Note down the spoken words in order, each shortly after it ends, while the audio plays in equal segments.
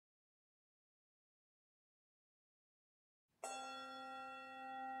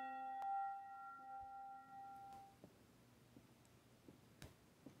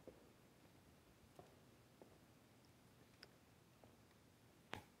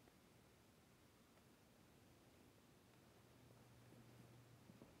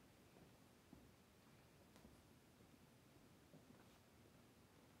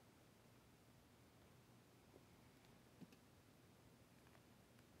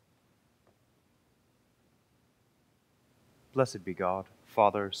Blessed be God,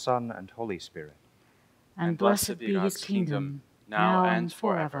 Father, Son, and Holy Spirit. And blessed be his kingdom, now and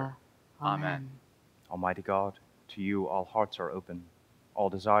forever. Amen. Almighty God, to you all hearts are open, all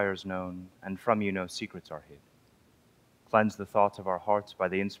desires known, and from you no secrets are hid. Cleanse the thoughts of our hearts by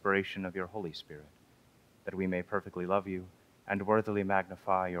the inspiration of your Holy Spirit, that we may perfectly love you and worthily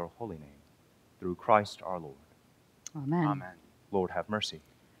magnify your holy name. Through Christ our Lord. Amen. Amen. Lord, have mercy.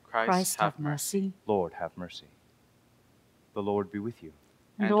 Christ have mercy. Lord, have mercy. The Lord be with you.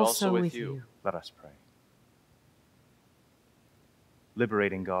 And also with you. Let us pray.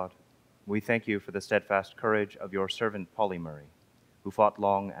 Liberating God, we thank you for the steadfast courage of your servant Pauli, who fought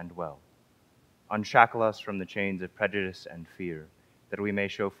long and well. Unshackle us from the chains of prejudice and fear, that we may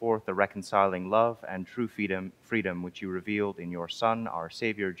show forth the reconciling love and true freedom which you revealed in your Son, our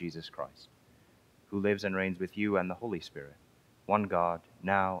Savior, Jesus Christ, who lives and reigns with you and the Holy Spirit, one God,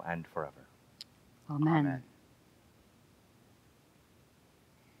 now and forever. Amen. Amen.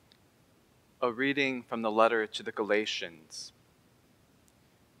 A reading from the letter to the Galatians.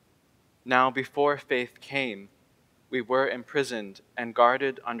 Now before faith came, we were imprisoned and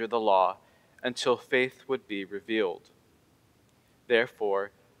guarded under the law until faith would be revealed.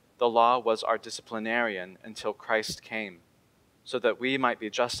 Therefore, the law was our disciplinarian until Christ came, so that we might be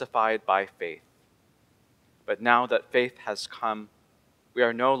justified by faith. But now that faith has come, we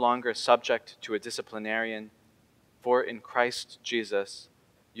are no longer subject to a disciplinarian, for in Christ Jesus,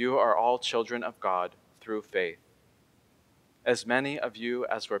 you are all children of God through faith. As many of you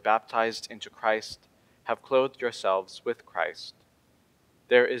as were baptized into Christ have clothed yourselves with Christ.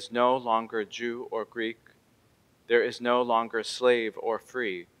 There is no longer Jew or Greek. There is no longer slave or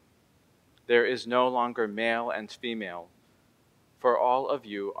free. There is no longer male and female, for all of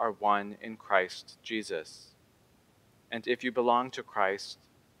you are one in Christ Jesus. And if you belong to Christ,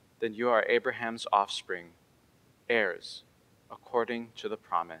 then you are Abraham's offspring, heirs, according to the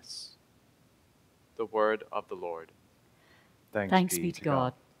promise. The word of the Lord. Thanks be to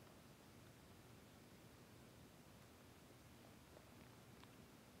God.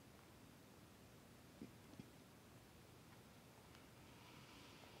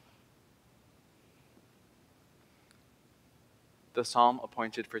 The psalm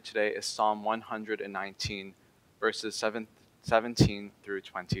appointed for today is Psalm 119, verses 17 through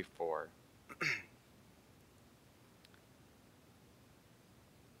 24.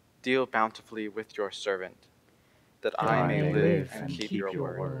 Deal bountifully with your servant, that I may live and keep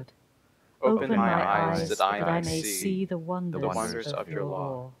your word. Open my eyes that I may see the wonders of your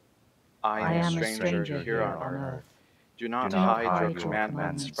law. I am a stranger here on earth. Do not hide your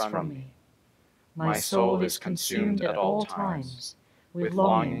commandments from me. My soul is consumed at all times with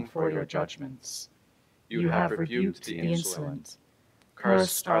longing for your judgments. You have rebuked the insolent.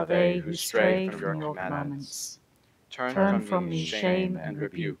 Cursed are they who stray from your commandments. Turn from me shame and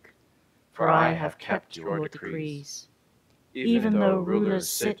rebuke, for I have kept your decrees. Even though rulers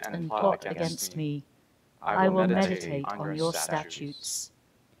sit and plot against me, I will meditate on your statutes.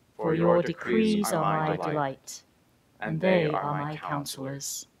 For your decrees are my delight, and they are my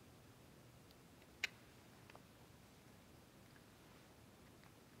counselors.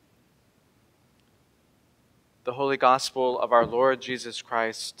 The Holy Gospel of our Lord Jesus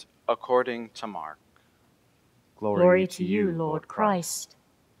Christ according to Mark. Glory to you, Lord Christ.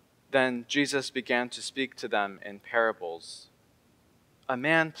 Then Jesus began to speak to them in parables. A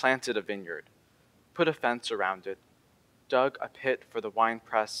man planted a vineyard, put a fence around it, dug a pit for the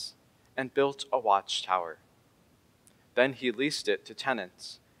winepress, and built a watchtower. Then he leased it to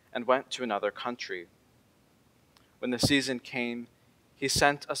tenants and went to another country. When the season came, he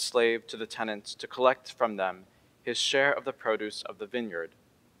sent a slave to the tenants to collect from them his share of the produce of the vineyard.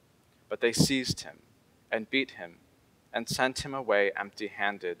 But they seized him and beat him and sent him away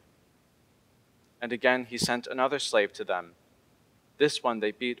empty-handed. And again he sent another slave to them. This one they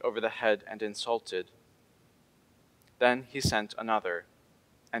beat over the head and insulted. Then he sent another,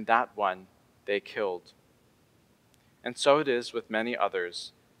 and that one they killed. And so it is with many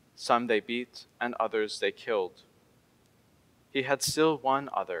others. Some they beat, and others they killed. He had still one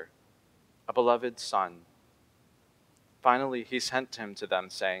other, a beloved son. Finally he sent him to them,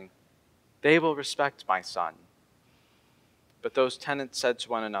 saying, "They will respect my son." But those tenants said to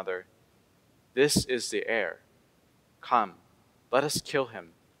one another, "This is the heir. Come, let us kill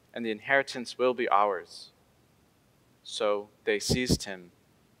him, and the inheritance will be ours." So they seized him,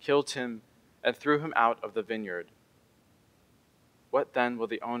 killed him, and threw him out of the vineyard. What then will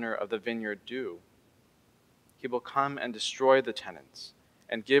the owner of the vineyard do? He will come and destroy the tenants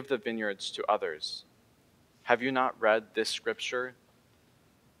and give the vineyards to others. Have you not read this scripture?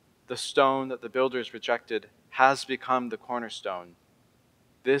 The stone that the builders rejected has become the cornerstone.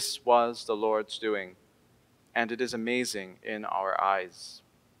 This was the Lord's doing, and it is amazing in our eyes."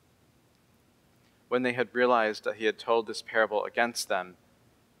 When they had realized that he had told this parable against them,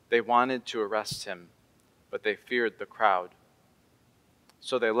 they wanted to arrest him, but they feared the crowd.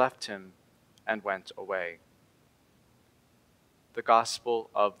 So they left him and went away. The Gospel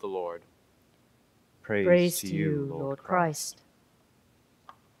of the Lord. Praise to you, Lord Christ.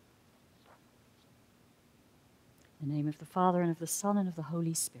 In the name of the Father, and of the Son, and of the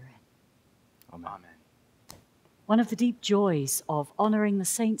Holy Spirit. Amen. Amen. One of the deep joys of honoring the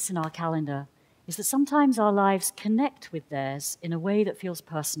saints in our calendar is that sometimes our lives connect with theirs in a way that feels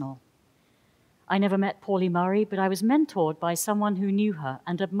personal. I never met Pauli Murray, but I was mentored by someone who knew her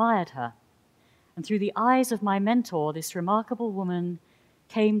and admired her. And through the eyes of my mentor, this remarkable woman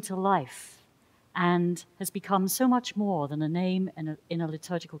came to life and has become so much more than a name in a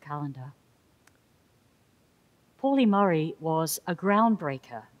liturgical calendar. Pauli Murray was a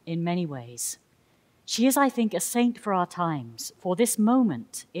groundbreaker in many ways. She is, I think, a saint for our times, for this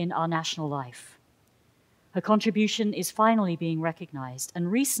moment in our national life. Her contribution is finally being recognized,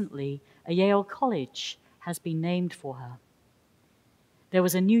 and recently a Yale College has been named for her. There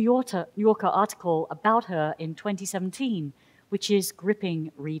was a New Yorker article about her in 2017, which is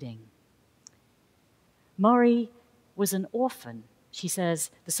gripping reading. Murray was an orphan. She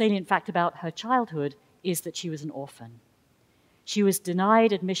says the salient fact about her childhood is that she was an orphan. She was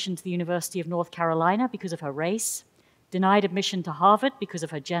denied admission to the University of North Carolina because of her race, denied admission to Harvard because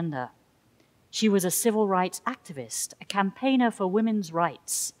of her gender. She was a civil rights activist, a campaigner for women's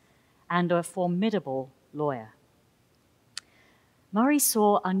rights, and a formidable lawyer. Murray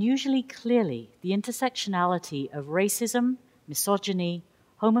saw unusually clearly the intersectionality of racism, misogyny,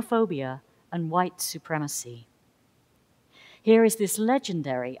 homophobia, and white supremacy. Here is this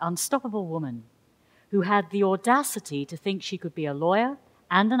legendary, unstoppable woman who had the audacity to think she could be a lawyer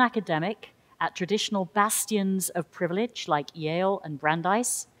and an academic at traditional bastions of privilege like Yale and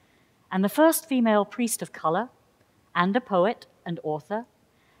Brandeis, and the first female priest of color, and a poet and author,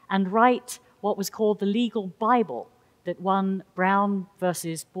 and write what was called the legal Bible that won Brown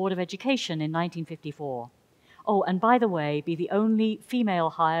versus Board of Education in 1954. Oh, and by the way, be the only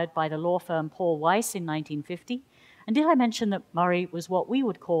female hired by the law firm Paul Weiss in 1950. And did I mention that Murray was what we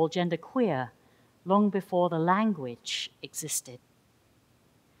would call genderqueer long before the language existed?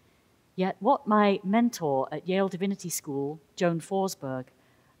 Yet what my mentor at Yale Divinity School, Joan Forsberg,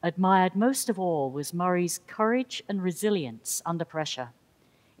 admired most of all was Murray's courage and resilience under pressure,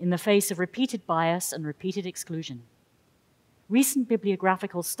 in the face of repeated bias and repeated exclusion. Recent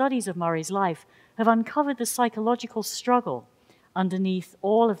bibliographical studies of Murray's life have uncovered the psychological struggle underneath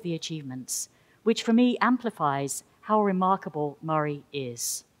all of the achievements, which for me amplifies how remarkable Murray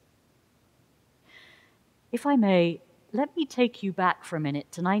is. If I may, let me take you back for a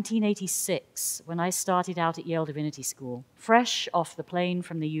minute to 1986, when I started out at Yale Divinity School, fresh off the plane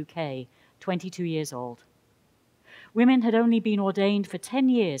from the UK, 22 years old. Women had only been ordained for 10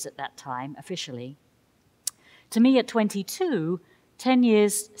 years at that time, officially. To me, at 22, 10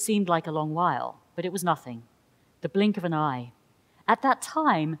 years seemed like a long while, but it was nothing, the blink of an eye. At that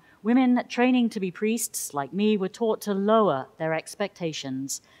time, women training to be priests, like me, were taught to lower their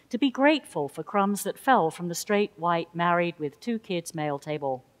expectations, to be grateful for crumbs that fell from the straight, white, married with 2 kids male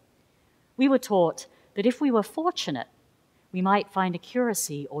table. We were taught that if we were fortunate, we might find a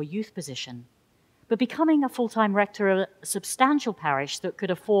curacy or youth position. But becoming a full-time rector of a substantial parish that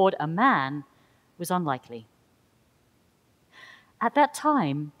could afford a man was unlikely. At that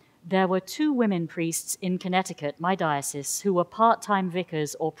time, there were 2 women priests in Connecticut, my diocese, who were part-time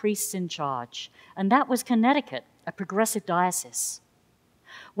vicars or priests in charge, and that was Connecticut, a progressive diocese.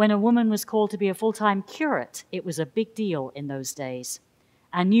 When a woman was called to be a full-time curate, it was a big deal in those days,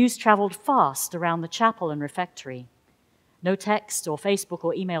 and news traveled fast around the chapel and refectory. No text or Facebook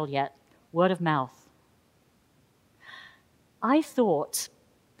or email yet, word of mouth. I thought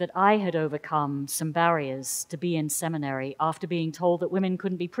that I had overcome some barriers to be in seminary after being told that women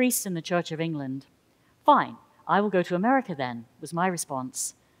couldn't be priests in the Church of England. Fine, I will go to America then, was my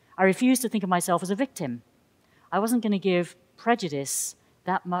response. I refused to think of myself as a victim. I wasn't going to give prejudice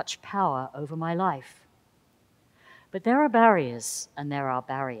that much power over my life. But there are barriers, and there are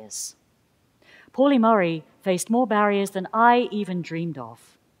barriers. Pauli Murray faced more barriers than I even dreamed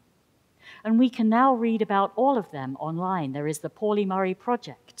of. And we can now read about all of them online. There is the Pauli Murray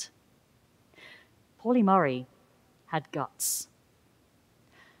Project. Pauli Murray had guts.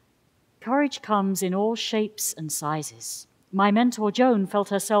 Courage comes in all shapes and sizes. My mentor, Joan, felt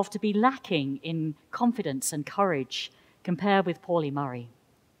herself to be lacking in confidence and courage compared with Pauli Murray.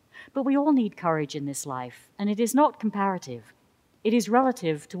 But we all need courage in this life, and it is not comparative. It is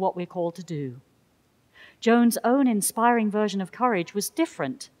relative to what we're called to do. Joan's own inspiring version of courage was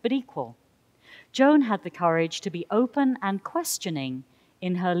different, but equal. Joan had the courage to be open and questioning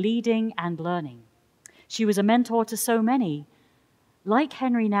in her leading and learning. She was a mentor to so many. Like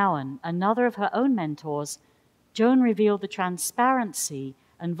Henry Nouwen, another of her own mentors, Joan revealed the transparency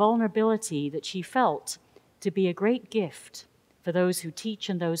and vulnerability that she felt to be a great gift for those who teach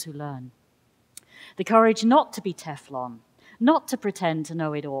and those who learn. The courage not to be Teflon, not to pretend to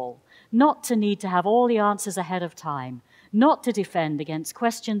know it all, not to need to have all the answers ahead of time, not to defend against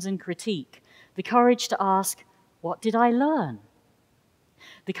questions and critique, the courage to ask, what did I learn?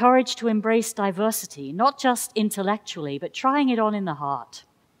 The courage to embrace diversity, not just intellectually, but trying it on in the heart,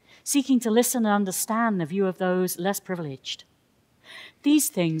 seeking to listen and understand the view of those less privileged. These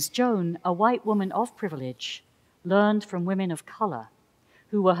things Joan, a white woman of privilege, learned from women of color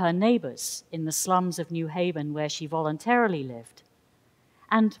who were her neighbors in the slums of New Haven where she voluntarily lived,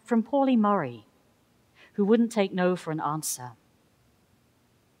 and from Pauli Murray, who wouldn't take no for an answer.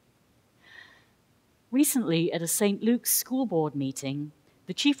 Recently, at a St. Luke's school board meeting,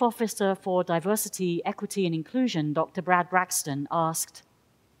 the Chief Officer for Diversity, Equity, and Inclusion, Dr. Brad Braxton, asked,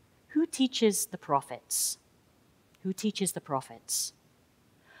 "Who teaches the prophets? Who teaches the prophets?"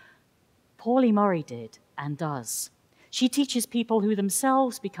 Pauli Murray did and does. She teaches people who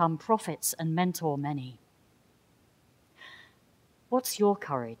themselves become prophets and mentor many. What's your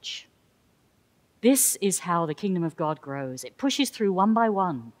courage? This is how the kingdom of God grows. It pushes through one by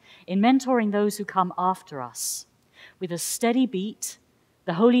one in mentoring those who come after us. With a steady beat,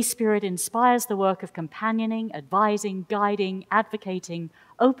 the Holy Spirit inspires the work of companioning, advising, guiding, advocating,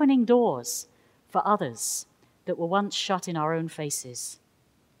 opening doors for others that were once shut in our own faces.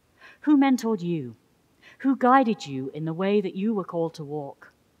 Who mentored you? Who guided you in the way that you were called to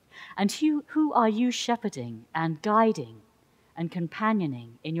walk? And who are you shepherding and guiding and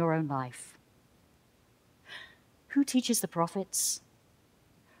companioning in your own life? Who teaches the prophets?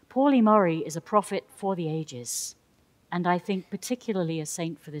 Pauli Murray is a prophet for the ages, and I think particularly a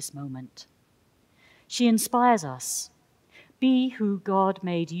saint for this moment. She inspires us. Be who God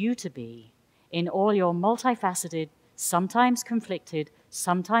made you to be in all your multifaceted, sometimes conflicted,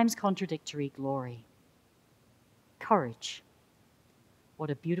 sometimes contradictory glory. Courage.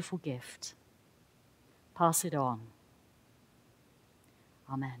 What a beautiful gift. Pass it on.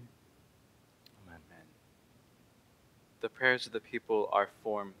 Amen. Amen. The prayers of the people are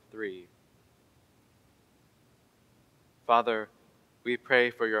Form 3. Father, we pray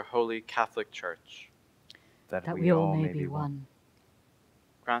for your holy Catholic Church, that we all may be one.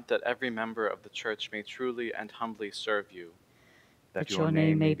 Grant that every member of the Church may truly and humbly serve you, that your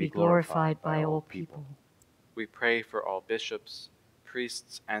name may be glorified by all people. We pray for all bishops,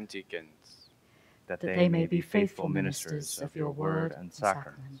 priests, and deacons, that they may be faithful ministers of your word and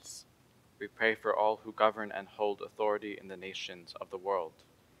sacraments. We pray for all who govern and hold authority in the nations of the world,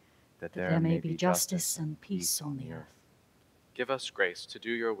 that there may be justice and peace on the earth. Give us grace to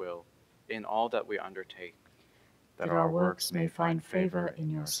do your will in all that we undertake, that our works may find favor in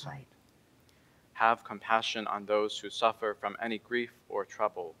your sight. Have compassion on those who suffer from any grief or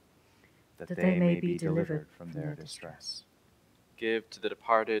trouble, that they may be delivered from their distress. Give to the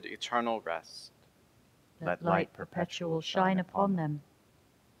departed eternal rest. Let light perpetual shine upon them.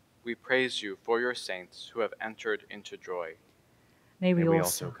 We praise you for your saints who have entered into joy. May we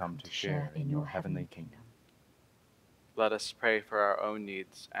also come to share in your heavenly kingdom. Let us pray for our own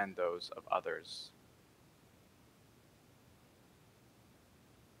needs and those of others.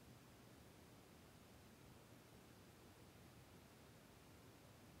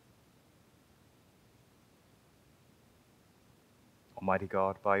 Almighty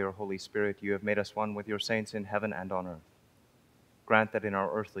God, by your Holy Spirit, you have made us one with your saints in heaven and on earth. Grant that in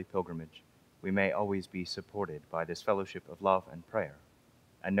our earthly pilgrimage, we may always be supported by this fellowship of love and prayer,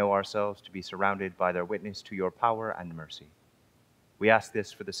 and know ourselves to be surrounded by their witness to your power and mercy. We ask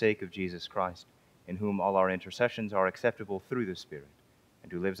this for the sake of Jesus Christ, in whom all our intercessions are acceptable through the Spirit,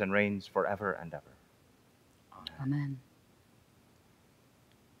 and who lives and reigns forever and ever. Amen.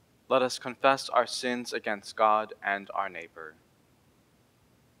 Let us confess our sins against God and our neighbor.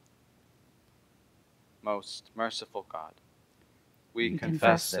 Most merciful God, we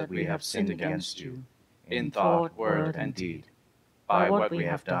confess that we have sinned against you in thought, word, and deed, by what we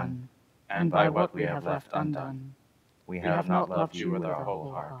have done, and by what we have left undone. We have not loved you with our whole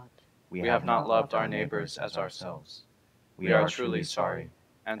heart. We have not loved our neighbors as ourselves. We are truly sorry,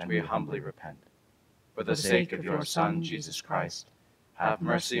 and we humbly repent. For the sake of your Son, Jesus Christ, have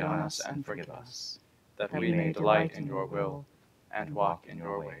mercy on us and forgive us, that we may delight in your will, and walk in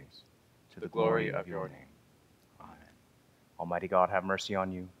your ways, to the glory of your name. Amen. Almighty God, have mercy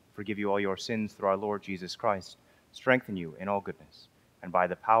on you, forgive you all your sins through our Lord Jesus Christ, strengthen you in all goodness, and by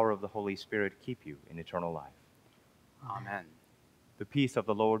the power of the Holy Spirit keep you in eternal life. Amen. The peace of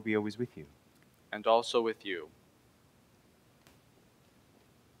the Lord be always with you. And also with you.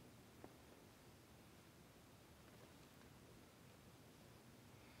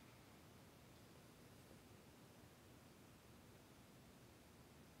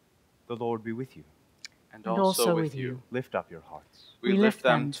 The Lord be with you. And also with you. Lift up your hearts. We lift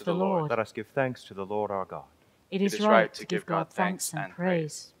them to the Lord. Let us give thanks to the Lord our God. It is right to give God thanks and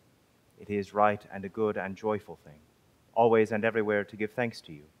praise. It is right and a good and joyful thing, always and everywhere to give thanks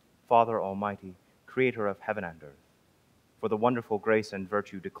to you, Father Almighty, Creator of heaven and earth, for the wonderful grace and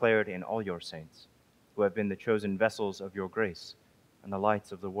virtue declared in all your saints, who have been the chosen vessels of your grace and the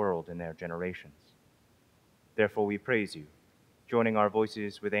lights of the world in their generations. Therefore we praise you, joining our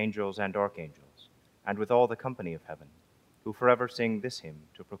voices with angels and archangels, and with all the company of heaven, who forever sing this hymn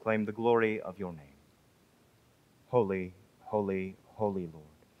to proclaim the glory of your name. Holy, holy, holy Lord,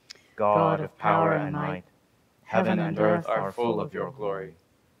 God of power and might, heaven and earth are full of your glory.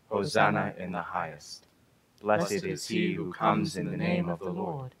 Hosanna in the highest. Blessed is he who comes in the name of the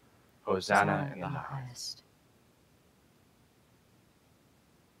Lord. Hosanna in the highest.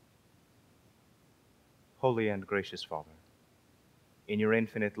 Holy and gracious Father, in your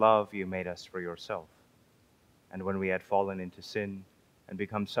infinite love you made us for yourself, and when we had fallen into sin and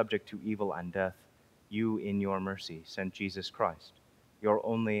become subject to evil and death, you in your mercy sent Jesus Christ, your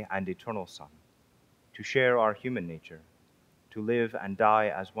only and eternal Son, to share our human nature, to live and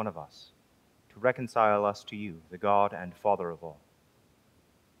die as one of us, to reconcile us to you, the God and Father of all.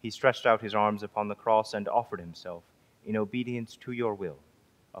 He stretched out his arms upon the cross and offered himself, in obedience to your will,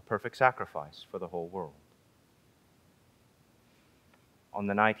 a perfect sacrifice for the whole world. On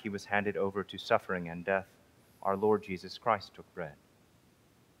the night he was handed over to suffering and death, our Lord Jesus Christ took bread.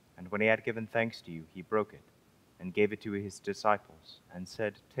 And when he had given thanks to you, he broke it and gave it to his disciples and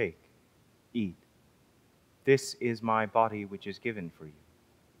said, "Take, eat. This is my body which is given for you.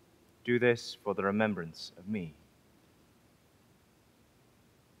 Do this for the remembrance of me."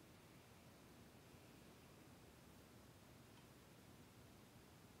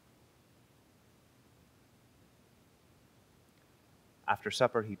 After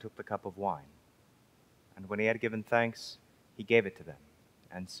supper, he took the cup of wine, and when he had given thanks, he gave it to them,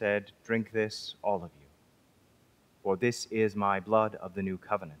 and said, "Drink this, all of you. For this is my blood of the new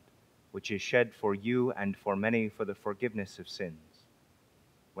covenant, which is shed for you and for many for the forgiveness of sins.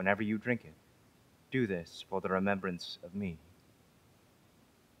 Whenever you drink it, do this for the remembrance of me."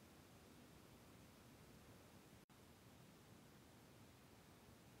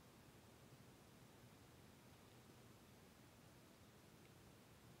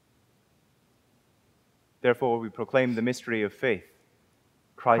 Therefore we proclaim the mystery of faith.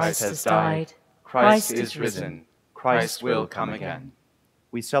 Christ has died. Christ is risen. Christ will come again.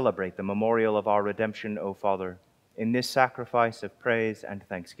 We celebrate the memorial of our redemption, O Father, in this sacrifice of praise and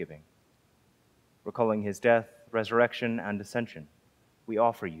thanksgiving. Recalling his death, resurrection, and ascension, we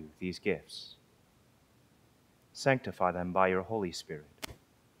offer you these gifts. Sanctify them by your Holy Spirit,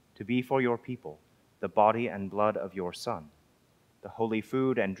 to be for your people the body and blood of your Son, the holy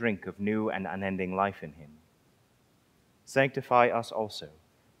food and drink of new and unending life in him. Sanctify us also,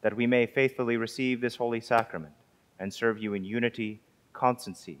 that we may faithfully receive this holy sacrament and serve you in unity,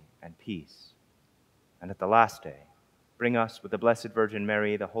 constancy, and peace. And at the last day, bring us with the Blessed Virgin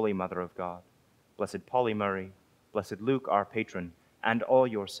Mary, the Holy Mother of God, Blessed Pauli Murray, Blessed Luke, our patron, and all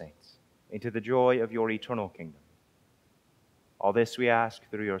your saints, into the joy of your eternal kingdom. All this we ask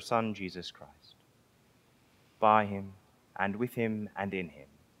through your Son, Jesus Christ. By him, and with him, and in him,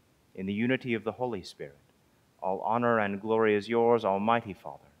 in the unity of the Holy Spirit, all honor and glory is yours, Almighty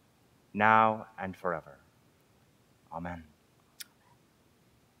Father, now and forever. Amen.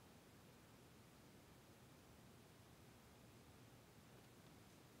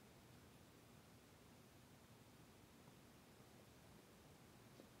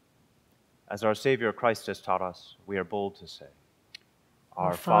 As our Savior Christ has taught us, we are bold to say,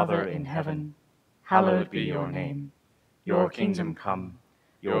 Our Father in heaven, hallowed be your name. Your kingdom come,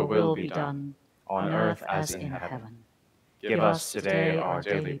 your will be done, on earth as in heaven. Give us today our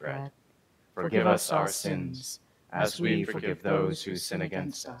daily bread. Forgive us our sins, as we forgive those who sin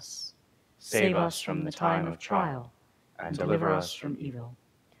against us. Save us from the time of trial, and deliver us from evil.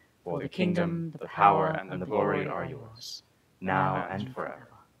 For the kingdom, the power, and the glory are yours, now and forever.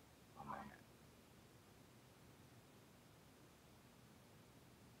 Amen.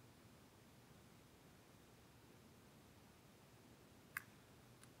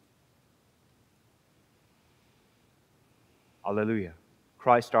 Alleluia.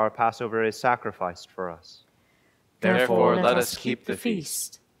 Christ our Passover is sacrificed for us. Therefore let us keep the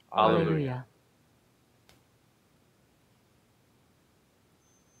feast. Alleluia.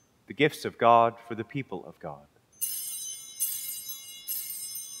 The gifts of God for the people of God.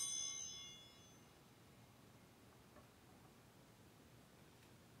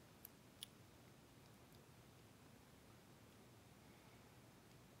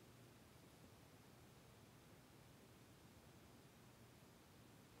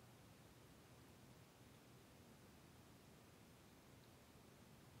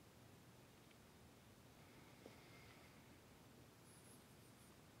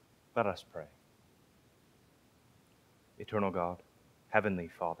 Let us pray. Eternal God, Heavenly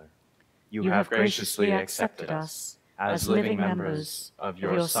Father, You have graciously accepted us as living members of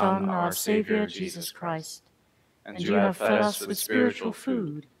your Son, our Savior, Jesus Christ, and you have fed us with spiritual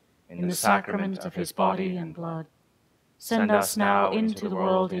food in the sacrament of his body and blood. Send us now into the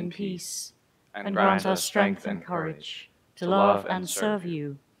world in peace, and grant us strength and courage to love and serve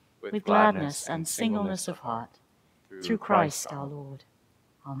you with gladness and singleness of heart, through Christ our Lord.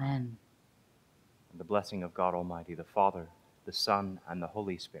 Amen. And the blessing of God Almighty, the Father, the Son, and the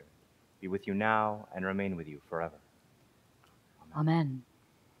Holy Spirit be with you now and remain with you forever. Amen.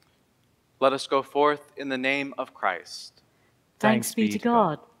 Let us go forth in the name of Christ. Thanks be to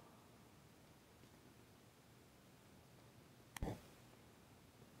God.